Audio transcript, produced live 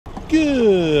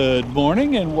Good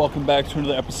morning and welcome back to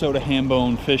another episode of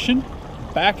Hambone Fishing.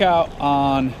 Back out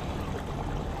on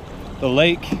the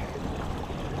lake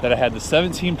that I had the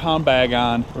 17-pound bag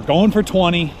on. We're going for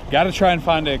 20. Gotta try and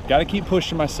find it. Gotta keep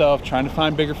pushing myself, trying to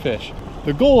find bigger fish.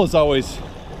 The goal is always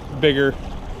bigger,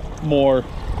 more.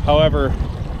 However,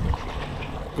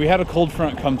 we had a cold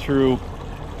front come through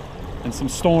and some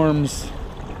storms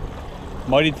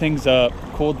muddied things up,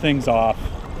 cooled things off.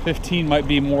 15 might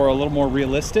be a little more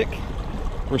realistic.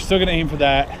 We're still gonna aim for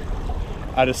that.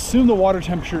 I'd assume the water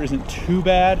temperature isn't too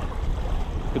bad,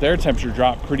 but the air temperature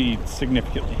dropped pretty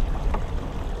significantly.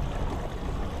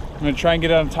 I'm gonna try and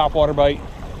get it on a top water bite.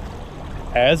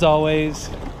 As always,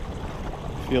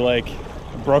 I feel like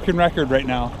a broken record right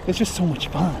now. It's just so much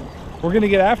fun. We're gonna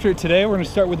get after it today. We're gonna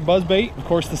start with the buzz bait, of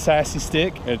course the sassy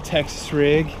stick, a Texas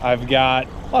rig. I've got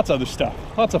lots of other stuff,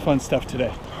 lots of fun stuff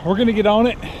today. We're gonna get on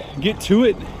it, get to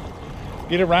it,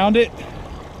 get around it.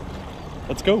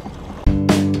 Let's go.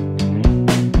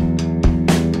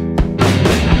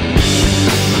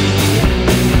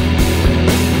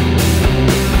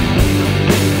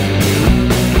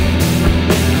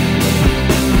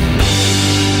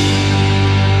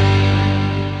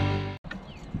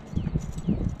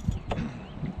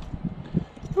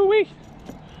 Woo-wee.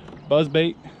 Buzz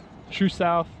bait, True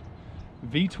South,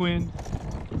 V-twin.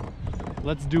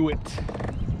 Let's do it.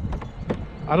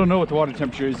 I don't know what the water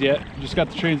temperature is yet. Just got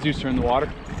the transducer in the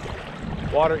water.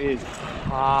 Water is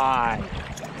high.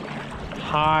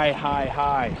 High, high,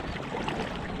 high.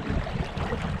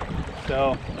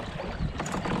 So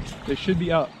they should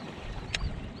be up.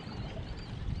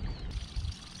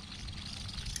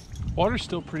 Water's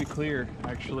still pretty clear,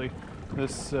 actually.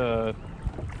 This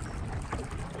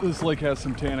lake has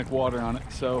some tannic water on it,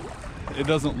 so it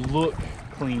doesn't look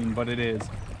clean, but it is.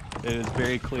 It is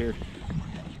very clear.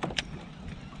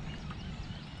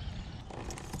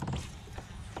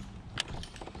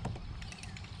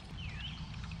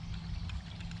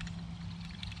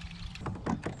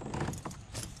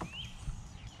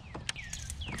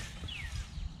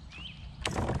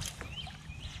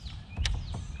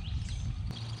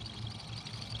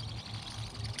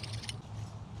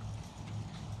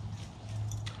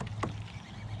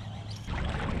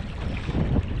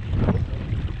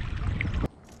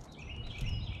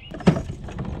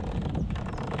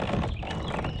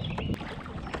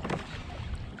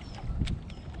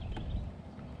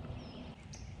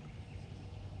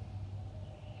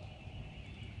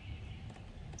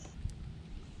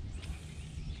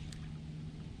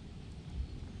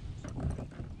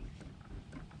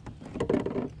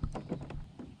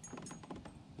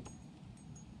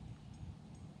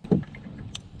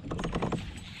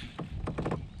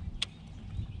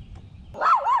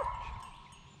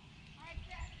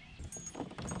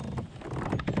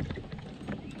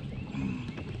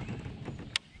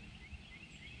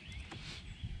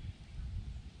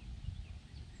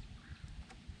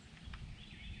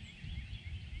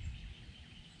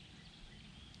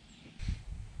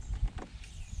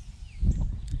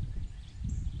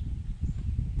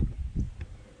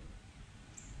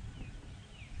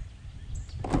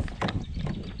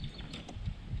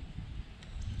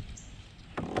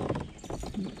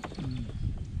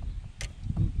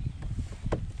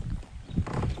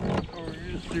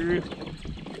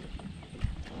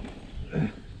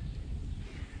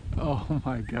 Oh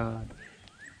my God.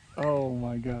 Oh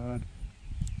my God.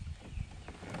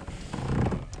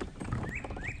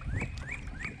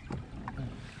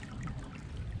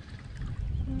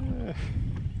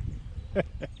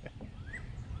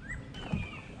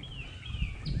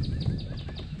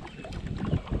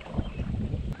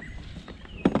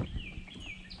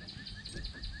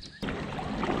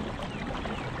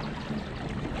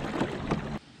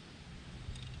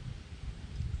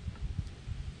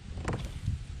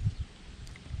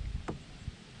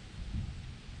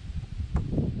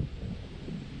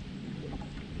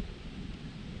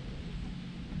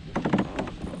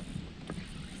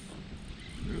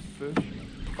 Fish.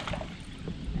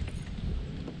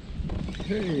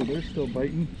 Hey, they're still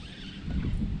biting.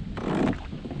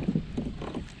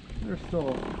 They're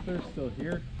still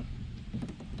here.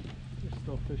 They're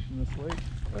still fishing this lake.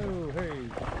 Oh, hey.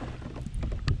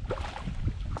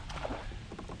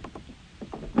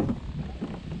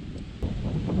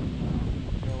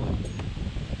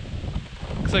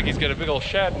 Looks like he's got a big old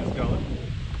shad in his gullet.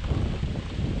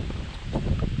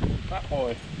 That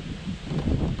boy.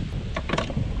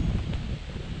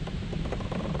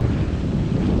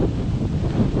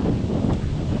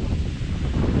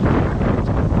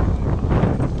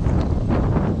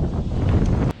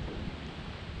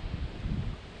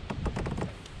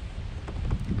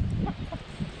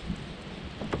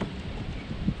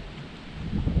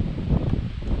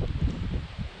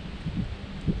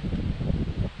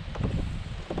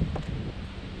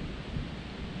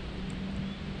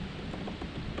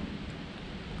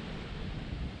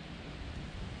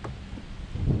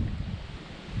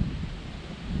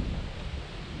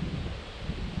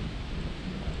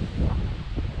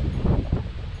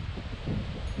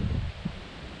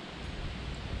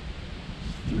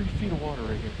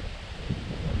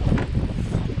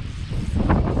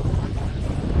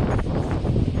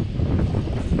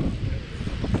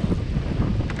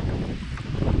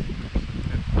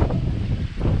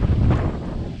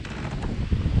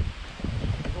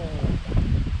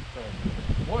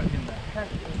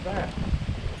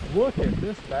 Look at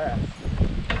this bass.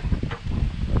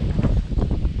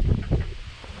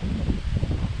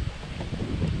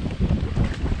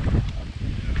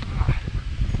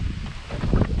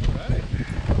 Right.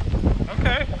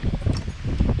 Okay.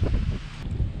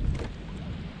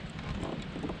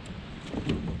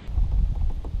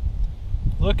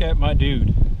 Look at my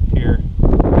dude here.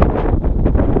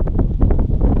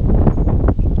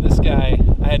 This guy,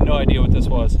 I had no idea what this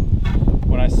was.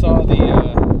 When I saw the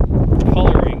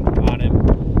coloring on him,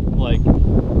 I'm like,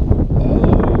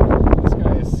 oh, this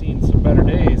guy has seen some better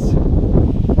days.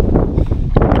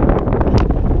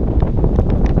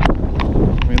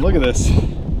 I mean, look at this.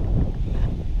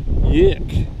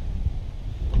 Yick.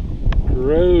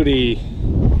 Grody.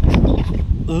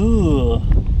 Ugh.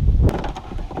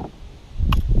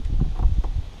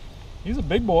 He's a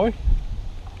big boy.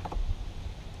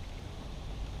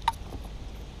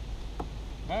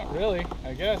 Not really,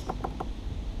 I guess.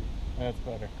 That's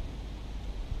better.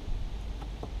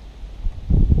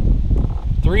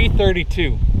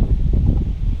 332.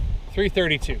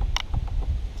 332.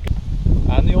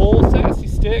 On the old sassy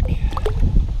stick.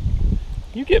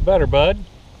 You get better, bud.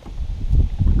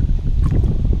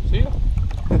 See ya.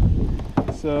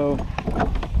 So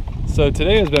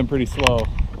today has been pretty slow.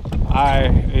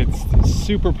 It's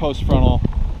super post frontal.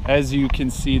 As you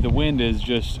can see, the wind is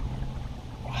just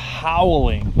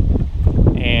howling,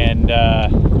 and I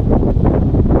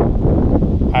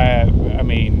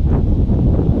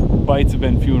mean, bites have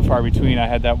been few and far between. I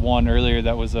had that one earlier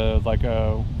that was like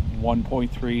a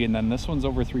 1.3, and then this one's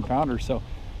over 3 pounder. So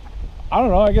I don't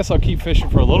know, I guess I'll keep fishing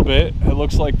for a little bit. It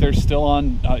looks like they're still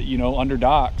on you know, under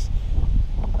docks.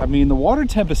 I mean, the water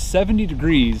temp is 70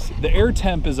 degrees, the air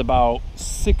temp is about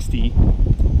 60,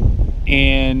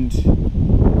 and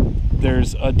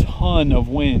there's a ton of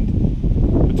wind.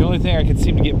 But the only thing I can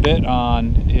seem to get bit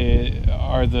on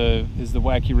is the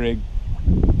Wacky Rig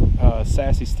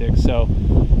sassy stick. So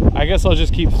I guess I'll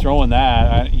just keep throwing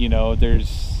that. You know,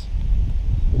 this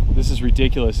is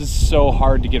ridiculous. It's so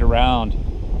hard to get around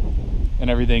and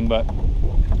everything, but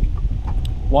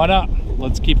why not?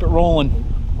 Let's keep it rolling.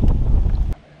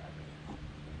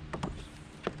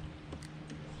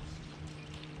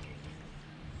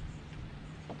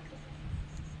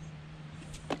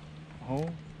 Oh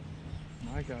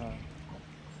my God.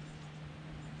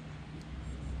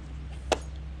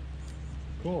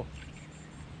 Cool.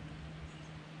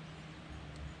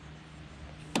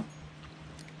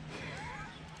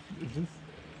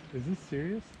 Is this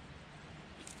serious?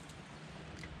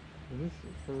 Is this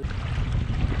for...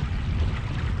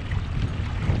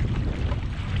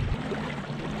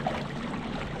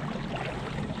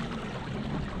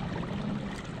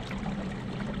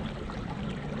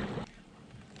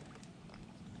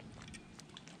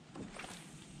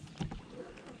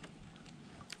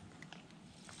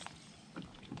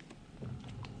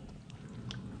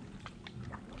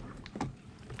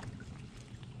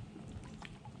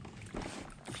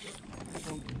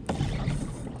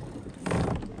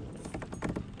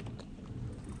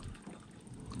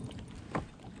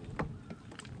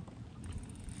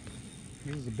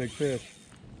 This is a big fish.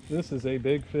 This is a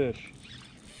big fish.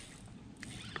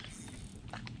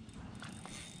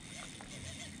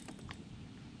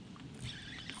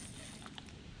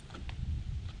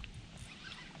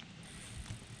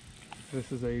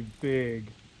 This is a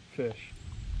big fish.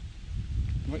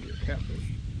 Might be a catfish.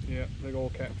 Yeah, big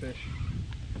old catfish.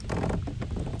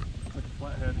 Like a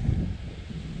flathead.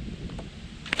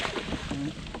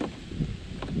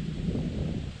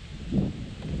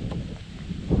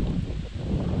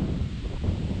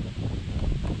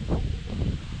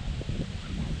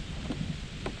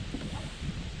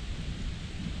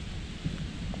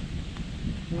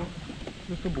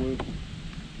 Just a blue.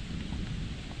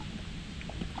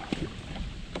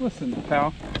 Listen,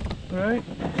 pal. All right?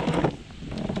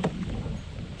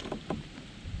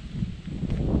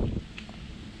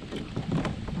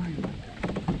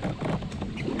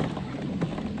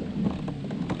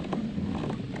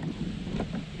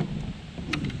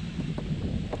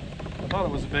 I thought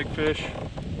it was a big fish.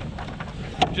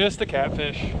 Just a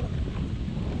catfish.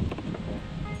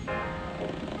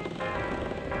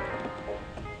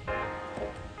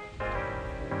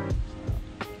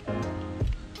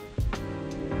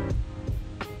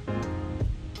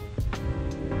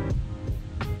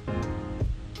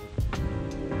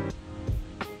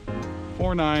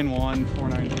 .491,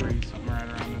 .493, something right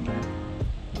around in there.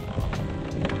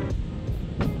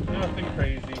 Nothing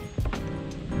crazy.